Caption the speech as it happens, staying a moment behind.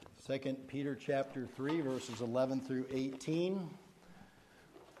2 Peter chapter 3, verses 11 through 18.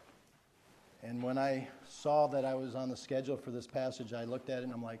 And when I saw that I was on the schedule for this passage, I looked at it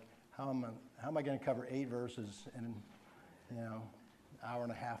and I'm like, how am I going to cover 8 verses in, hour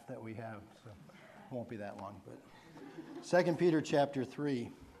and a half that we have? So it won't be that long. But 2 Peter chapter 3,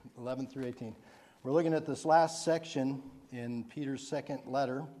 11 through 18. We're looking at this last section in Peter's second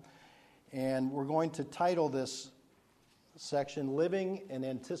letter, and we're going to title this section, Living in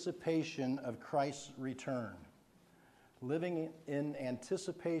Anticipation of Christ's Return. Living in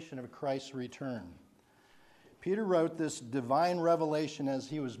anticipation of Christ's return. Peter wrote this divine revelation as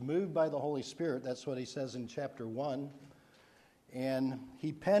he was moved by the Holy Spirit. That's what he says in chapter 1. And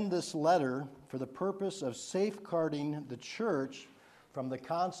he penned this letter for the purpose of safeguarding the church from the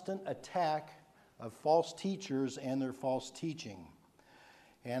constant attack of false teachers and their false teaching.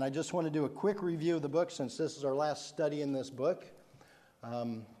 And I just want to do a quick review of the book since this is our last study in this book.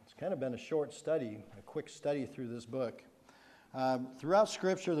 It's kind of been a short study, a quick study through this book. Throughout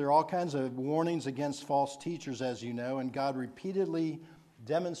Scripture, there are all kinds of warnings against false teachers, as you know, and God repeatedly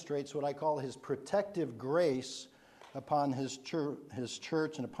demonstrates what I call His protective grace upon His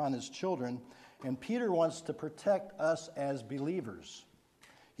church and upon His children. And Peter wants to protect us as believers.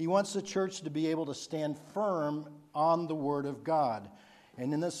 He wants the church to be able to stand firm on the Word of God.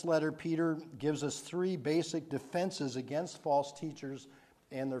 And in this letter, Peter gives us 3 basic defenses against false teachers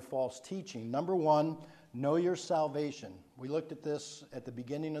and their false teaching. Number 1, know your salvation. We looked at this at the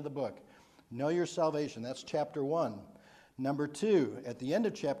beginning of the book. Know your salvation. That's chapter 1. Number 2, at the end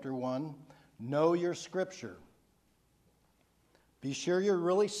of chapter 1, know your Scripture. Be sure you're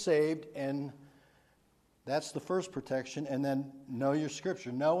really saved, and that's the first protection. And then know your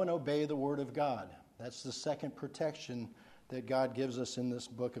Scripture. Know and obey the Word of God. That's the second protection that God gives us in this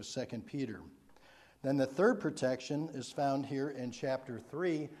book of 2 Peter. Then the third protection is found here in chapter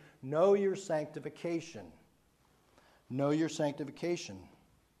 3. Know your sanctification. Know your sanctification.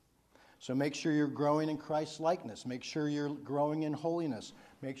 So make sure you're growing in Christ's likeness. Make sure you're growing in holiness.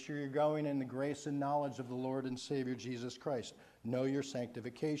 Make sure you're growing in the grace and knowledge of the Lord and Savior Jesus Christ. Know your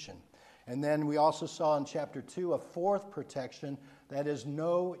sanctification. And then we also saw in chapter 2 a fourth protection, that is,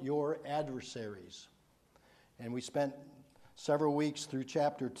 know your adversaries. And we spent several weeks through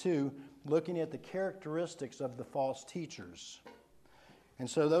chapter 2 looking at the characteristics of the false teachers. And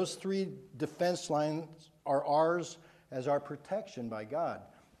so those 3 defense lines are ours as our protection by God.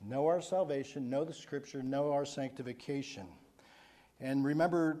 Know our salvation, know the Scripture, know our sanctification. And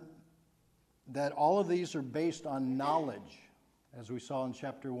remember that all of these are based on knowledge, as we saw in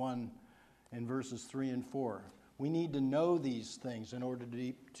chapter 1 in verses 3 and 4. We need to know these things in order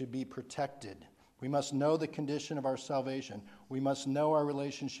to be protected. We must know the condition of our salvation. We must know our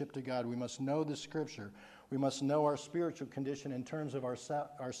relationship to God. We must know the Scripture. We must know our spiritual condition in terms of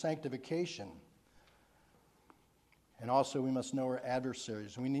our sanctification. And also we must know our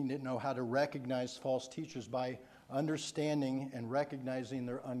adversaries. We need to know how to recognize false teachers by understanding and recognizing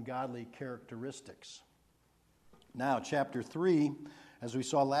their ungodly characteristics. Now, chapter 3, as we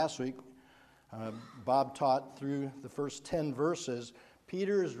saw last week, Bob taught through the first 10 verses.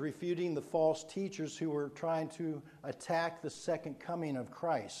 Peter is refuting the false teachers who were trying to attack the second coming of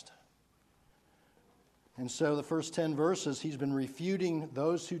Christ. And so the first 10 verses, he's been refuting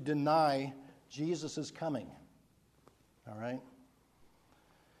those who deny Jesus is coming. All right?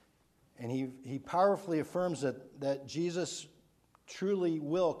 And he powerfully affirms that Jesus truly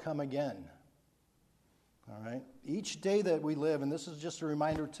will come again. All right? Each day that we live, and this is just a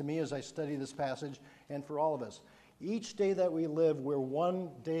reminder to me as I study this passage and for all of us, each day that we live, we're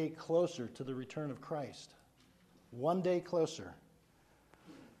one day closer to the return of Christ. One day closer.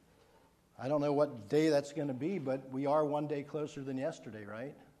 I don't know what day that's going to be, but we are one day closer than yesterday,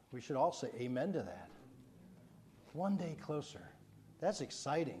 right? We should all say amen to that. One day closer. That's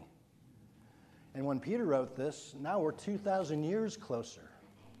exciting. And when Peter wrote this, now we're 2,000 years closer.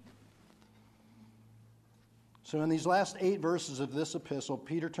 So in these last 8 verses of this epistle,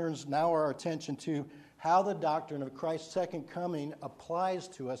 Peter turns now our attention to how the doctrine of Christ's second coming applies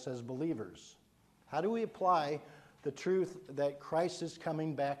to us as believers. How do we apply the truth that Christ is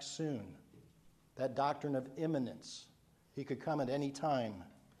coming back soon? That doctrine of imminence. He could come at any time.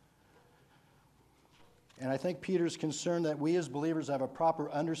 And I think Peter's concerned that we as believers have a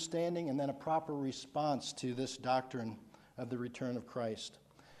proper understanding and then a proper response to this doctrine of the return of Christ.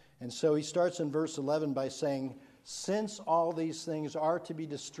 And so he starts in verse 11 by saying, since all these things are to be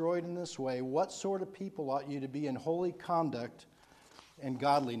destroyed in this way, what sort of people ought you to be in holy conduct and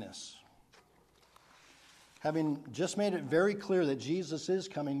godliness? Having just made it very clear that Jesus is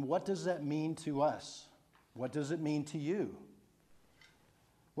coming, what does that mean to us? What does it mean to you?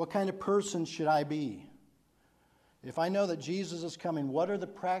 What kind of person should I be? If I know that Jesus is coming, what are the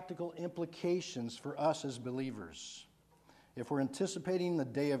practical implications for us as believers? If we're anticipating the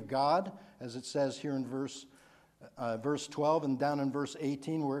day of God, as it says here in verse 12 and down in verse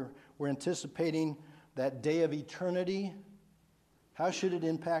 18, we're anticipating that day of eternity, how should it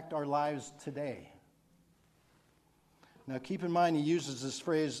impact our lives today? Now keep in mind he uses this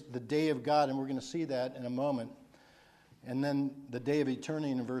phrase, the day of God, and we're going to see that in a moment. And then the day of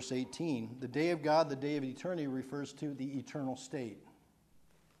eternity in verse 18. The day of God, the day of eternity refers to the eternal state.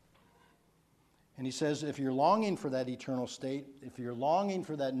 And he says if you're longing for that eternal state, if you're longing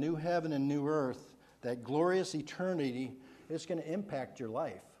for that new heaven and new earth, that glorious eternity, it's going to impact your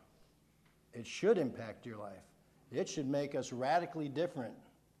life. It should impact your life. It should make us radically different.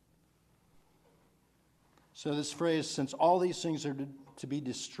 So this phrase, since all these things are to be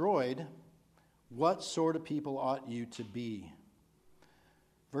destroyed, what sort of people ought you to be?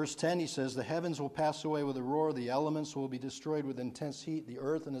 Verse 10, he says, the heavens will pass away with a roar, the elements will be destroyed with intense heat, the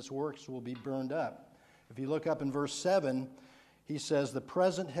earth and its works will be burned up. If you look up in verse 7, he says, the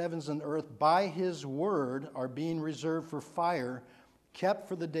present heavens and earth by his word are being reserved for fire, kept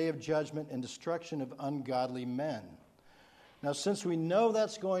for the day of judgment and destruction of ungodly men. Now, since we know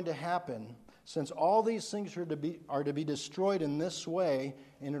that's going to happen, since all these things are to be destroyed in this way,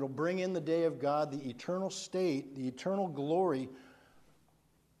 and it'll bring in the day of God, the eternal state, the eternal glory,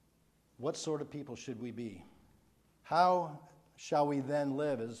 what sort of people should we be? How shall we then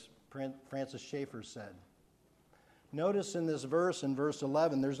live, as Francis Schaeffer said? Notice in this verse, in verse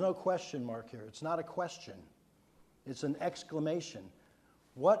 11, there's no question mark here. It's not a question. It's an exclamation.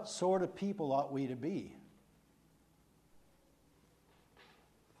 What sort of people ought we to be?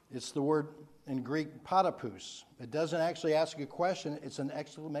 It's the word in Greek, patapus. It doesn't actually ask a question. It's an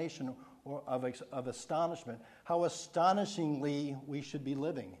exclamation of astonishment. How astonishingly we should be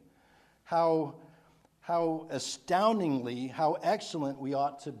living. How astoundingly, how excellent we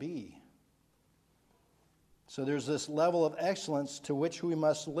ought to be. So there's this level of excellence to which we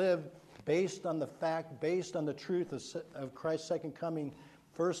must live based on the fact, based on the truth of Christ's second coming,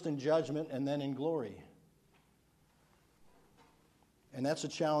 first in judgment and then in glory. And that's a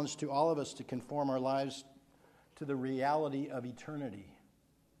challenge to all of us to conform our lives to the reality of eternity.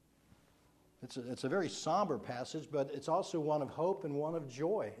 It's a very somber passage, but it's also one of hope and one of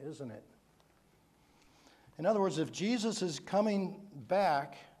joy, isn't it? In other words, if Jesus is coming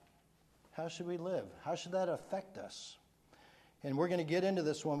back, how should we live? How should that affect us? And we're going to get into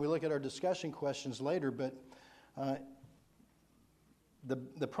this when we look at our discussion questions later, but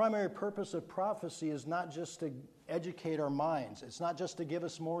the primary purpose of prophecy is not just to educate our minds. It's not just to give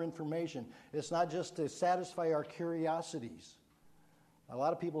us more information. It's not just to satisfy our curiosities. A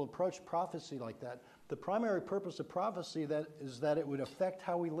lot of people approach prophecy like that. The primary purpose of prophecy is that it would affect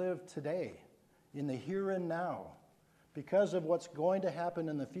how we live today, in the here and now. Because of what's going to happen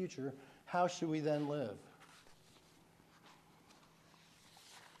in the future, how should we then live?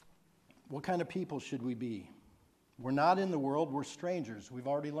 What kind of people should we be? We're not in the world, we're strangers. We've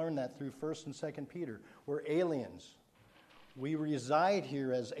already learned that through 1st and 2nd Peter. We're aliens. We reside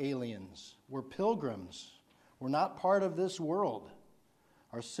here as aliens. We're pilgrims. We're not part of this world.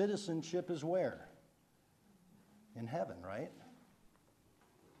 Our citizenship is where? In heaven, right?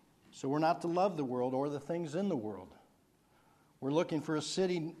 So we're not to love the world or the things in the world. We're looking for a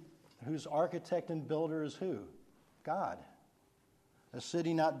city whose architect and builder is who? God. A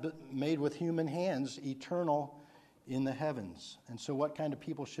city not made with human hands, eternal in the heavens. And so what kind of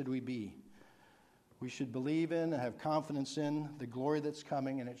people should we be? We should believe in and have confidence in the glory that's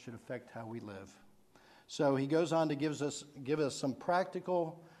coming, and it should affect how we live. So he goes on to give us some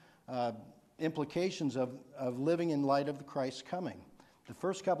practical implications of living in light of the Christ's coming. The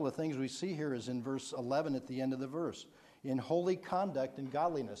first couple of things we see here is in verse 11 at the end of the verse. In holy conduct and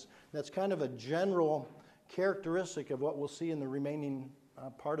godliness. That's kind of a general characteristic of what we'll see in the remaining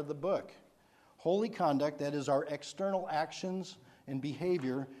part of the book. Holy conduct, that is our external actions and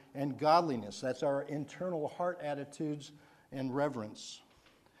behavior, and godliness. That's our internal heart attitudes and reverence.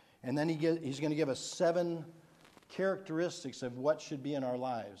 And then he's going to give us 7 characteristics of what should be in our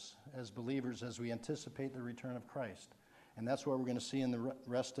lives as believers as we anticipate the return of Christ. And that's what we're going to see in the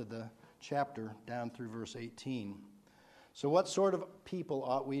rest of the chapter down through verse 18. So what sort of people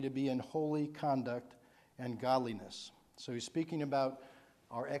ought we to be in holy conduct and godliness? So he's speaking about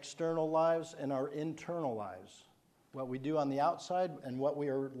our external lives and our internal lives, what we do on the outside and what we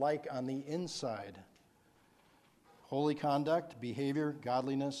are like on the inside. Holy conduct, behavior,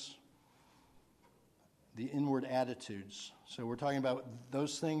 godliness, the inward attitudes. So we're talking about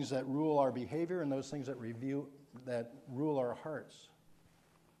those things that rule our behavior and those things that rule our hearts.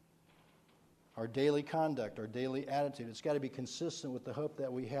 our daily conduct, our daily attitude. It's got to be consistent with the hope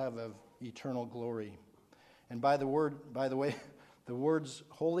that we have of eternal glory. And by the way, the words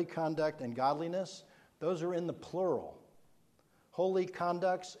holy conduct and godliness, those are in the plural. Holy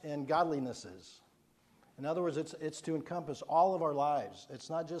conducts and godlinesses. In other words, it's to encompass all of our lives. It's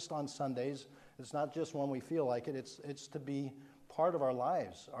not just on Sundays. It's not just when we feel like it. It's to be part of our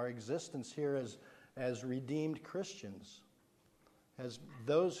lives, our existence here as redeemed Christians, as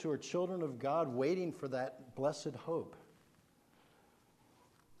those who are children of God waiting for that blessed hope.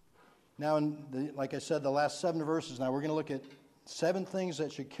 Now, like I said, the last 7 verses, now we're going to look at 7 things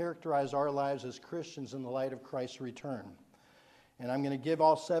that should characterize our lives as Christians in the light of Christ's return. And I'm going to give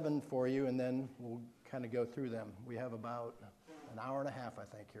all 7 for you, and then we'll kind of go through them. We have about an hour and a half, I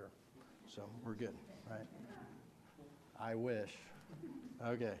think, here. So we're good, right? I wish.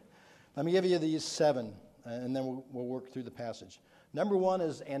 Okay. Let me give you these 7, and then we'll work through the passage. Number 1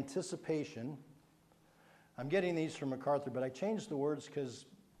 is anticipation. I'm getting these from MacArthur, but I changed the words because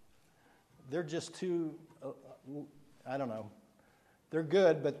they're just too, I don't know. They're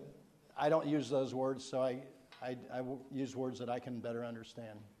good, but I don't use those words, so I use words that I can better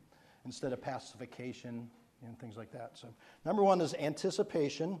understand instead of pacification and things like that. So number 1 is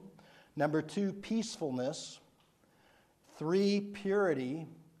anticipation. Number 2, peacefulness. 3, purity.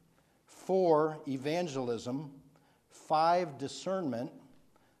 4, evangelism. 5, discernment.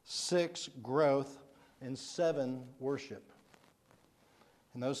 6, growth. And 7, worship.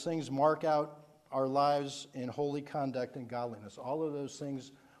 And those things mark out our lives in holy conduct and godliness. All of those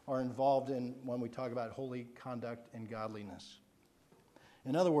things are involved in when we talk about holy conduct and godliness.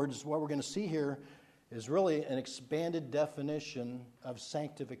 In other words, what we're going to see here is really an expanded definition of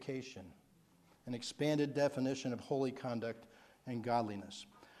sanctification, an expanded definition of holy conduct and godliness.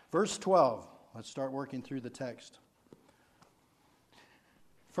 Verse 12, let's start working through the text.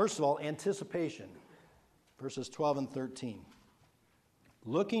 First of all, anticipation, verses 12 and 13.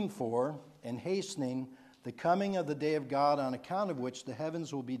 Looking for and hastening the coming of the day of God, on account of which the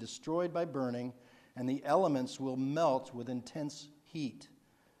heavens will be destroyed by burning, and the elements will melt with intense heat.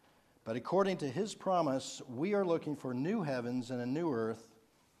 But according to his promise, we are looking for new heavens and a new earth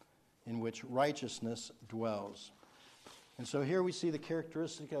in which righteousness dwells. And so here we see the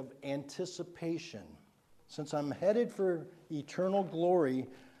characteristic of anticipation. Since I'm headed for eternal glory,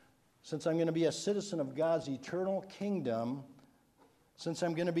 since I'm going to be a citizen of God's eternal kingdom, since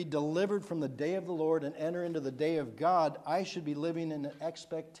I'm going to be delivered from the day of the Lord and enter into the day of God, I should be living in an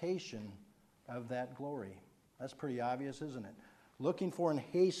expectation of that glory. That's pretty obvious, isn't it? Looking for and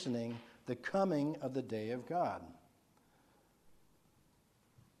hastening the coming of the day of God.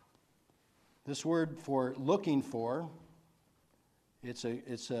 This word for looking for, it's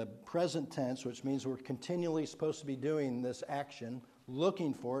a present tense, which means we're continually supposed to be doing this action,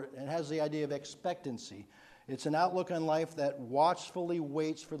 looking for it. It has the idea of expectancy. It's an outlook on life that watchfully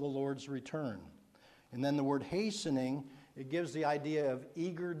waits for the Lord's return. And then the word hastening, it gives the idea of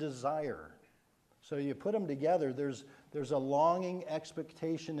eager desire. So you put them together, there's a longing,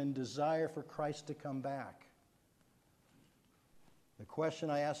 expectation, and desire for Christ to come back. The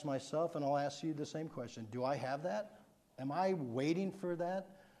question I ask myself, and I'll ask you the same question, do I have that? Am I waiting for that?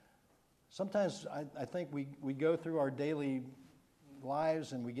 Sometimes I think we go through our daily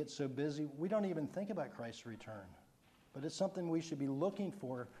lives and we get so busy, we don't even think about Christ's return. But it's something we should be looking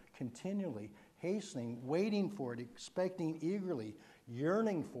for continually, hastening, waiting for it, expecting eagerly,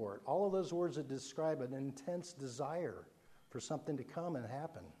 yearning for it. All of those words that describe an intense desire for something to come and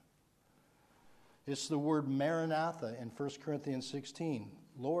happen. It's the word Maranatha in 1 Corinthians 16.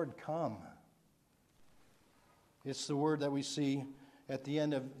 Lord, come. It's the word that we see at the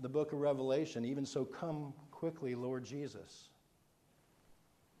end of the book of Revelation. Even so, come quickly, Lord Jesus.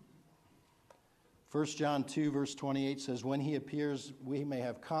 1 John 2, verse 28 says, when he appears, we may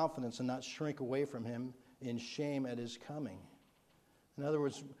have confidence and not shrink away from him in shame at his coming. In other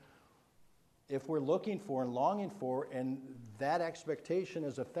words, if we're looking for and longing for, and that expectation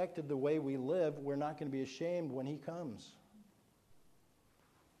has affected the way we live, we're not going to be ashamed when he comes.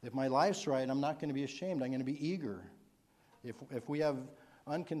 If my life's right, I'm not going to be ashamed. I'm going to be eager. If we have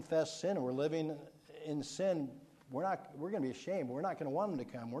unconfessed sin and we're living in sin, we're going to be ashamed. We're not going to want him to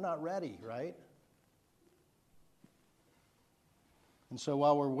come. We're not ready, right? And so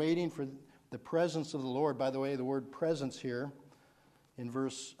while we're waiting for the presence of the Lord, by the way, the word presence here in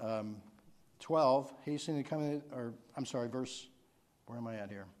verse 12, hastening to come, verse, where am I at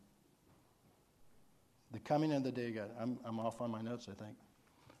here? The coming of the day of God. I'm off on my notes, I think.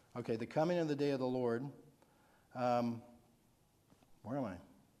 Okay, the coming of the day of the Lord. Where am I?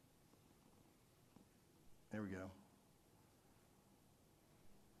 There we go.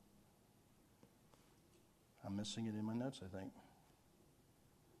 I'm missing it in my notes, I think.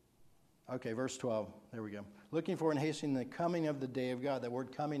 Okay, verse 12. There we go. Looking for and hastening the coming of the day of God. That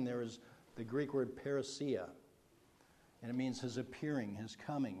word coming there is the Greek word parousia. And it means his appearing, his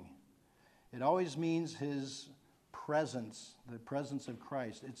coming. It always means his presence, the presence of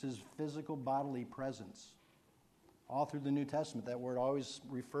Christ. It's his physical bodily presence. All through the New Testament, that word always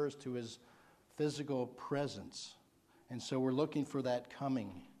refers to his physical presence. And so we're looking for that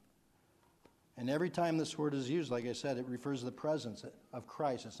coming. And every time this word is used, like I said, it refers to the presence of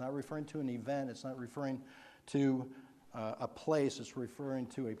Christ. It's not referring to an event. It's not referring to a place. It's referring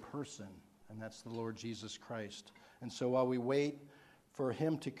to a person, and that's the Lord Jesus Christ. And so while we wait for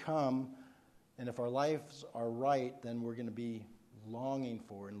him to come, and if our lives are right, then we're going to be longing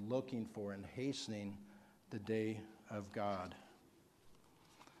for and looking for and hastening the day of God.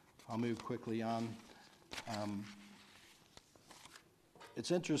 I'll move quickly on. It's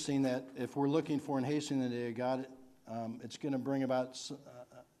interesting that if we're looking for and hastening the day of God, it's going to bring about,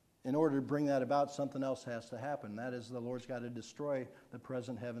 in order to bring that about, something else has to happen. That is, the Lord's got to destroy the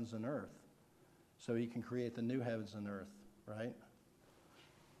present heavens and earth so he can create the new heavens and earth, right?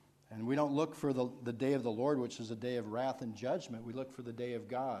 And we don't look for the day of the Lord, which is a day of wrath and judgment. We look for the day of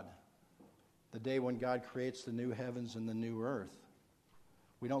God, the day when God creates the new heavens and the new earth.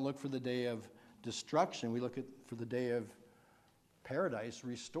 We don't look for the day of destruction. We look for the day of paradise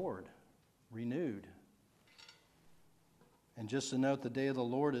restored, renewed. And just to note, the day of the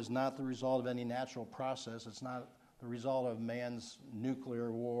Lord is not the result of any natural process. It's not the result of man's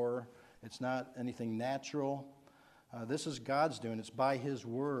nuclear war. It's not anything natural. This is God's doing. It's by his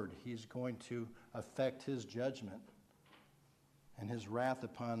word. He's going to affect his judgment and his wrath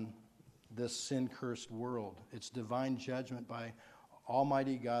upon this sin-cursed world. It's divine judgment by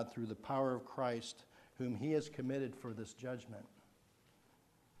Almighty God through the power of Christ, whom he has committed for this judgment,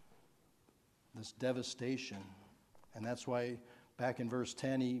 this devastation. And that's why back in verse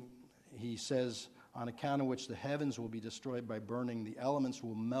 10 he says, on account of which the heavens will be destroyed by burning, the elements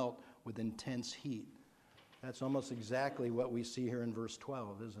will melt with intense heat. That's almost exactly what we see here in verse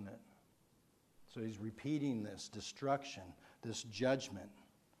 12, isn't it? So he's repeating this destruction, this judgment.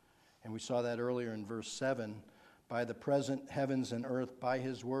 And we saw that earlier in verse 7. By the present heavens and earth, by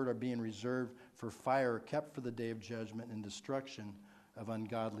his word, are being reserved for fire, kept for the day of judgment and destruction of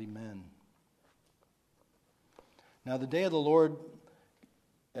ungodly men. Now, the day of the Lord,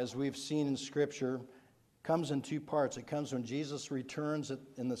 as we've seen in Scripture, comes in two parts. It comes when Jesus returns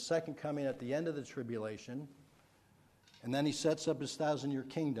in the second coming at the end of the tribulation, and then he sets up his 1,000-year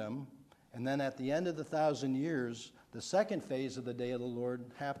kingdom, and then at the end of the 1,000 years, the second phase of the day of the Lord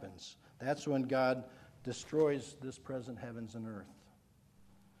happens. That's when God destroys this present heavens and earth.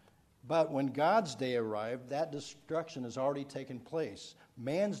 But when God's day arrived, that destruction has already taken place.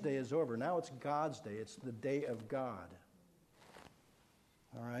 Man's day is over. Now it's God's day. It's the day of God.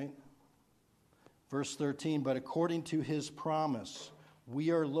 All right? Verse 13, but according to his promise,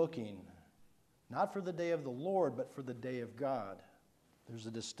 we are looking, not for the day of the Lord, but for the day of God. There's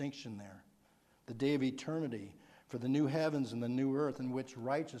a distinction there. The day of eternity, for the new heavens and the new earth in which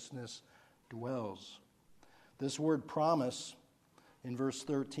righteousness dwells. This word promise in verse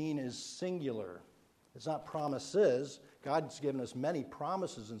 13 is singular. It's not promises. God's given us many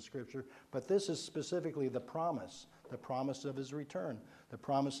promises in Scripture, but this is specifically the promise of his return, the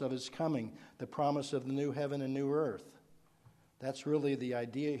promise of his coming, the promise of the new heaven and new earth. That's really the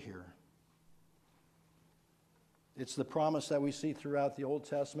idea here. It's the promise that we see throughout the Old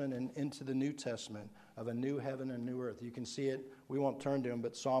Testament and into the New Testament of a new heaven and new earth. You can see it. We won't turn to them,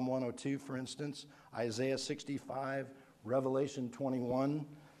 but Psalm 102, for instance, Isaiah 65, Revelation 21.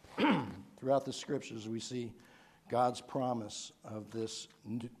 Throughout the Scriptures, we see God's promise of this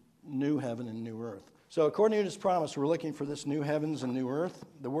new heaven and new earth. So according to his promise, we're looking for this new heavens and new earth.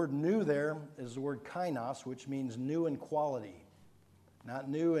 The word new there is the word kainos, which means new in quality. Not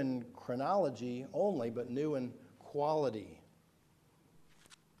new in chronology only, but new in quality.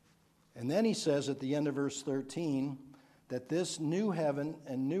 And then he says at the end of verse 13 that this new heaven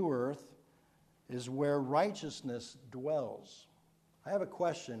and new earth is where righteousness dwells. I have a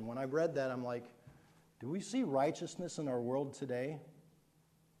question. When I read that, I'm like, do we see righteousness in our world today?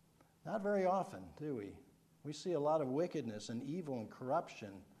 Not very often, do we? We see a lot of wickedness and evil and corruption,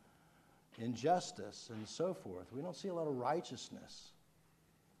 injustice, and so forth. We don't see a lot of righteousness.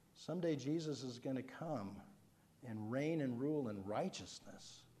 Someday Jesus is going to come and reign and rule in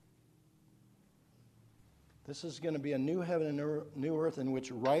righteousness. This is going to be a new heaven and new earth in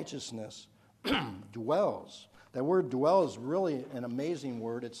which righteousness dwells. That word dwell is really an amazing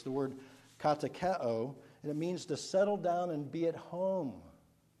word. It's the word katakeo, and it means to settle down and be at home.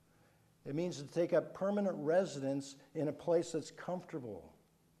 It means to take up permanent residence in a place that's comfortable.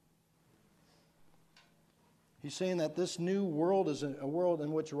 He's saying that this new world is a world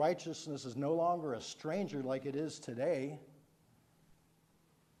in which righteousness is no longer a stranger like it is today.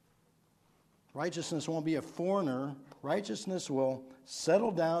 Righteousness won't be a foreigner. Righteousness will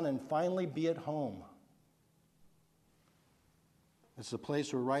settle down and finally be at home. It's a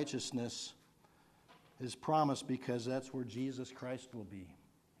place where righteousness is promised because that's where Jesus Christ will be.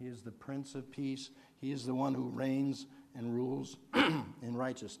 He is the Prince of Peace. He is the one who reigns and rules in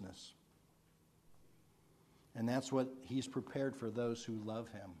righteousness. And that's what he's prepared for those who love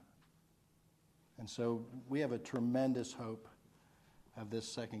him. And so we have a tremendous hope of this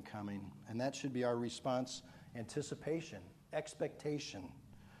second coming. And that should be our response: anticipation, expectation,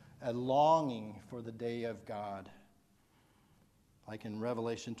 a longing for the day of God. Like in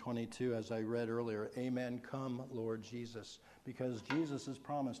Revelation 22, as I read earlier, amen, come, Lord Jesus. Because Jesus has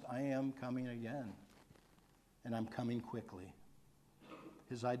promised, I am coming again. And I'm coming quickly.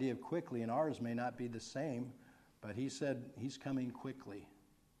 His idea of quickly and ours may not be the same, but he said he's coming quickly.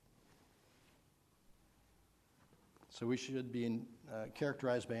 So we should be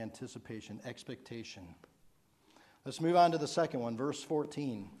characterized by anticipation, expectation. Let's move on to the second one, verse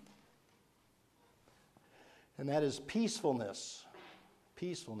 14. And that is peacefulness.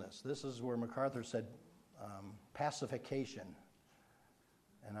 Peacefulness. This is where MacArthur said pacification.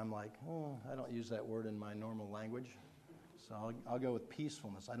 And I'm like, I don't use that word in my normal language. So I'll go with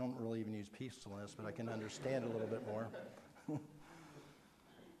peacefulness. I don't really even use peacefulness, but I can understand a little bit more.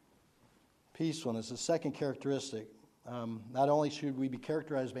 Peacefulness, the second characteristic. Not only should we be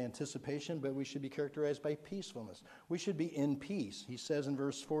characterized by anticipation, but we should be characterized by peacefulness. We should be in peace. He says in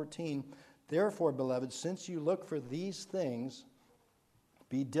verse 14, therefore, beloved, since you look for these things,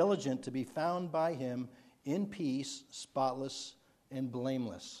 be diligent to be found by him in peace, spotless, and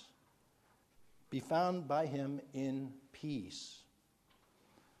blameless. Be found by him in peace.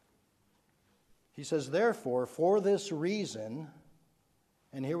 He says, therefore, for this reason,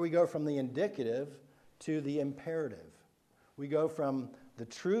 and here we go from the indicative to the imperative. We go from the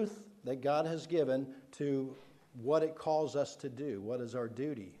truth that God has given to what it calls us to do, what is our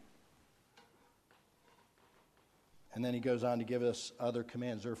duty. And then he goes on to give us other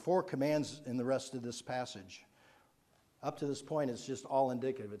commands. There are 4 commands in the rest of this passage. Up to this point, it's just all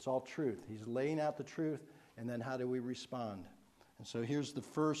indicative. It's all truth. He's laying out the truth, and then how do we respond? And so here's the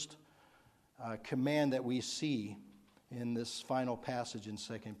first command that we see in this final passage in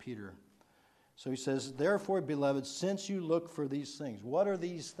 2 Peter. So he says, therefore, beloved, since you look for these things. What are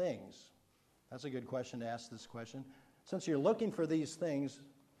these things? That's a good question to ask this question. Since you're looking for these things,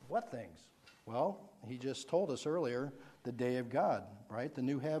 what things? Well, he just told us earlier, the day of God, right? The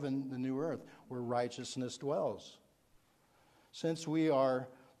new heaven, the new earth, where righteousness dwells. Since we are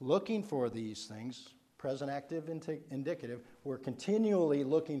looking for these things, present active, indicative, we're continually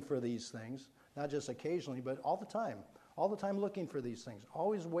looking for these things, not just occasionally, but all the time looking for these things,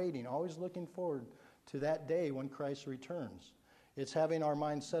 always waiting, always looking forward to that day when Christ returns. It's having our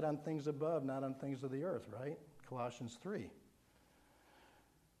mind set on things above, not on things of the earth, right? Colossians 3.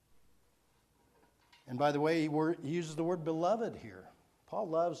 And by the way, he uses the word beloved here. Paul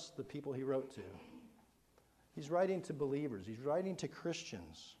loves the people he wrote to. He's writing to believers. He's writing to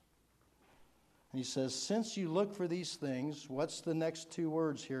Christians. And he says, since you look for these things, what's the next 2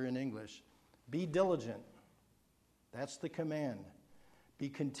 words here in English? Be diligent. That's the command. Be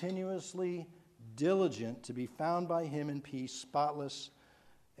continuously diligent to be found by him in peace, spotless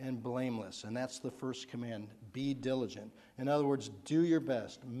and blameless. And that's the first command. Be diligent. In other words, do your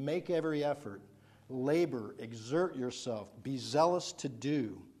best. Make every effort. Labor. Exert yourself. Be zealous to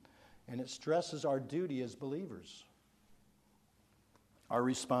do. And it stresses our duty as believers. Our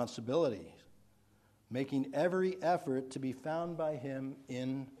responsibility. Making every effort to be found by him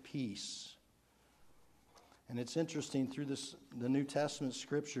in peace. And it's interesting, through the New Testament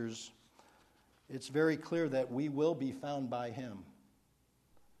scriptures, it's very clear that we will be found by him.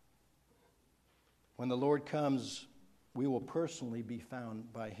 When the Lord comes, we will personally be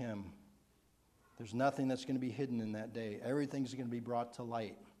found by him. There's nothing that's going to be hidden in that day. Everything's going to be brought to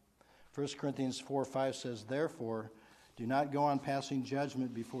light. 1 Corinthians 4:5 says, therefore, do not go on passing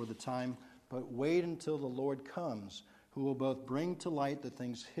judgment before the time, but wait until the Lord comes, who will both bring to light the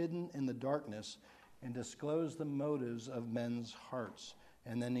things hidden in the darkness and disclose the motives of men's hearts.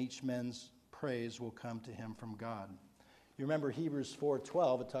 And then each man's praise will come to him from God. You remember Hebrews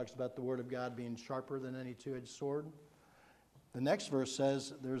 4:12, it talks about the word of God being sharper than any two-edged sword. The next verse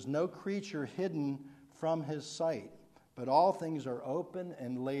says, there's no creature hidden from his sight, but all things are open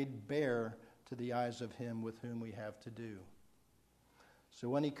and laid bare to the eyes of him with whom we have to do. So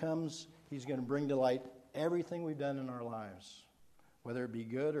when he comes, he's going to bring to light everything we've done in our lives, whether it be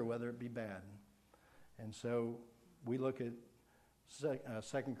good or whether it be bad. And so we look at 2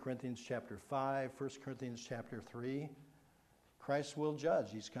 Corinthians chapter 5, 1 Corinthians chapter 3. Christ will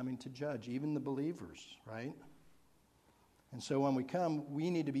judge. He's coming to judge, even the believers, right? And so when we come, we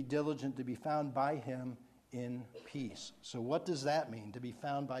need to be diligent to be found by him in peace. So what does that mean, to be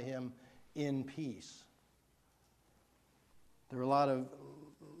found by him in peace? There are a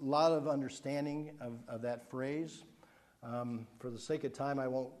lot of understanding of that phrase. For the sake of time, I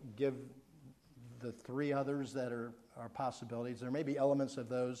won't give the three others that are possibilities. There may be elements of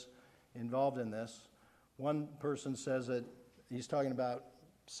those involved in this. One person says that he's talking about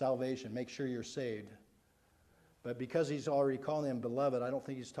salvation, make sure you're saved. But because he's already calling them beloved, I don't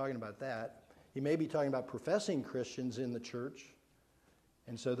think he's talking about that. He may be talking about professing Christians in the church.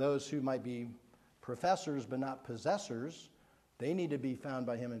 And so those who might be professors but not possessors, they need to be found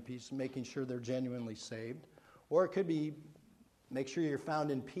by him in peace, making sure they're genuinely saved. Or it could be make sure you're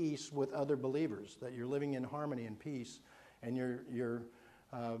found in peace with other believers, that you're living in harmony and peace, and you're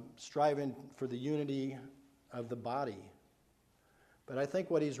striving for the unity of the body. But I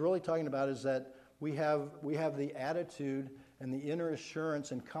think what he's really talking about is that we have the attitude and the inner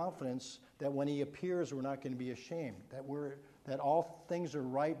assurance and confidence that when he appears, we're not going to be ashamed, that all things are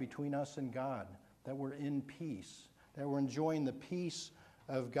right between us and God, that we're in peace, that we're enjoying the peace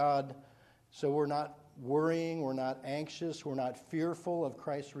of God. So we're not worrying, we're not anxious, we're not fearful of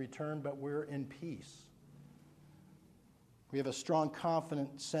Christ's return, but we're in peace. We have a strong,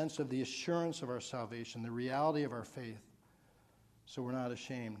 confident sense of the assurance of our salvation, the reality of our faith. So we're not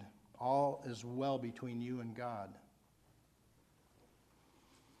ashamed. All is well between you and God.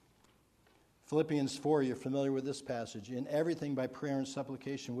 Philippians 4, you're familiar with this passage. In everything by prayer and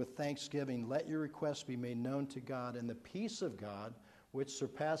supplication with thanksgiving, let your requests be made known to God, and the peace of God, which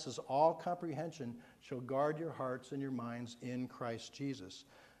surpasses all comprehension, shall guard your hearts and your minds in Christ Jesus.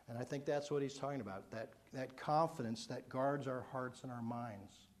 And I think that's what he's talking about, that confidence that guards our hearts and our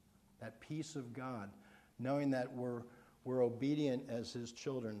minds, that peace of God, knowing that we're obedient as his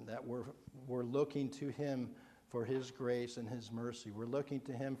children, that we're looking to him for his grace and his mercy. We're looking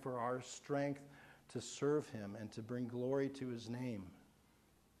to him for our strength to serve him and to bring glory to his name.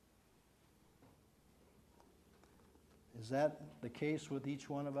 Is that the case with each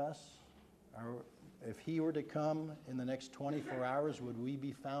one of us? Or if he were to come in the next 24 hours, would we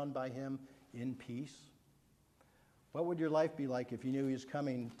be found by him in peace? What would your life be like if you knew he was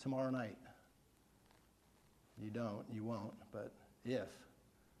coming tomorrow night? You won't, but if.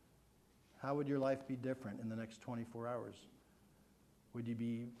 How would your life be different in the next 24 hours? Would you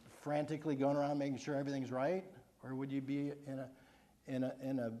be frantically going around making sure everything's right? Or would you be in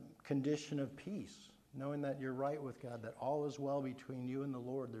a condition of peace, knowing that you're right with God, that all is well between you and the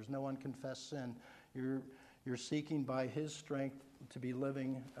Lord? There's no unconfessed sin. You're seeking by his strength to be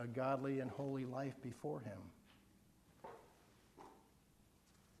living a godly and holy life before him.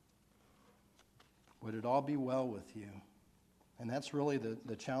 Would it all be well with you? And that's really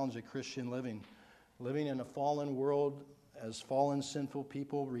the challenge of Christian living. Living in a fallen world as fallen, sinful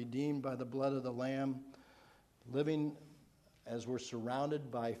people, redeemed by the blood of the Lamb. Living as we're surrounded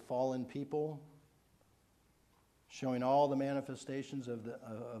by fallen people. Showing all the manifestations of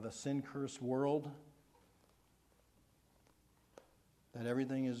a sin-cursed world. That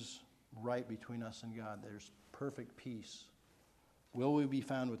everything is right between us and God. There's perfect peace. Will we be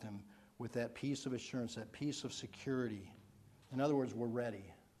found with him? With that peace of assurance, that peace of security. In other words, we're ready.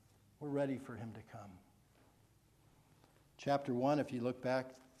 We're ready for him to come. Chapter 1, if you look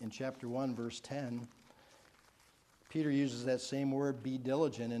back in chapter 1, verse 10, Peter uses that same word, be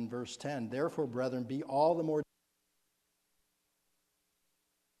diligent, in verse 10. Therefore, brethren, be all the more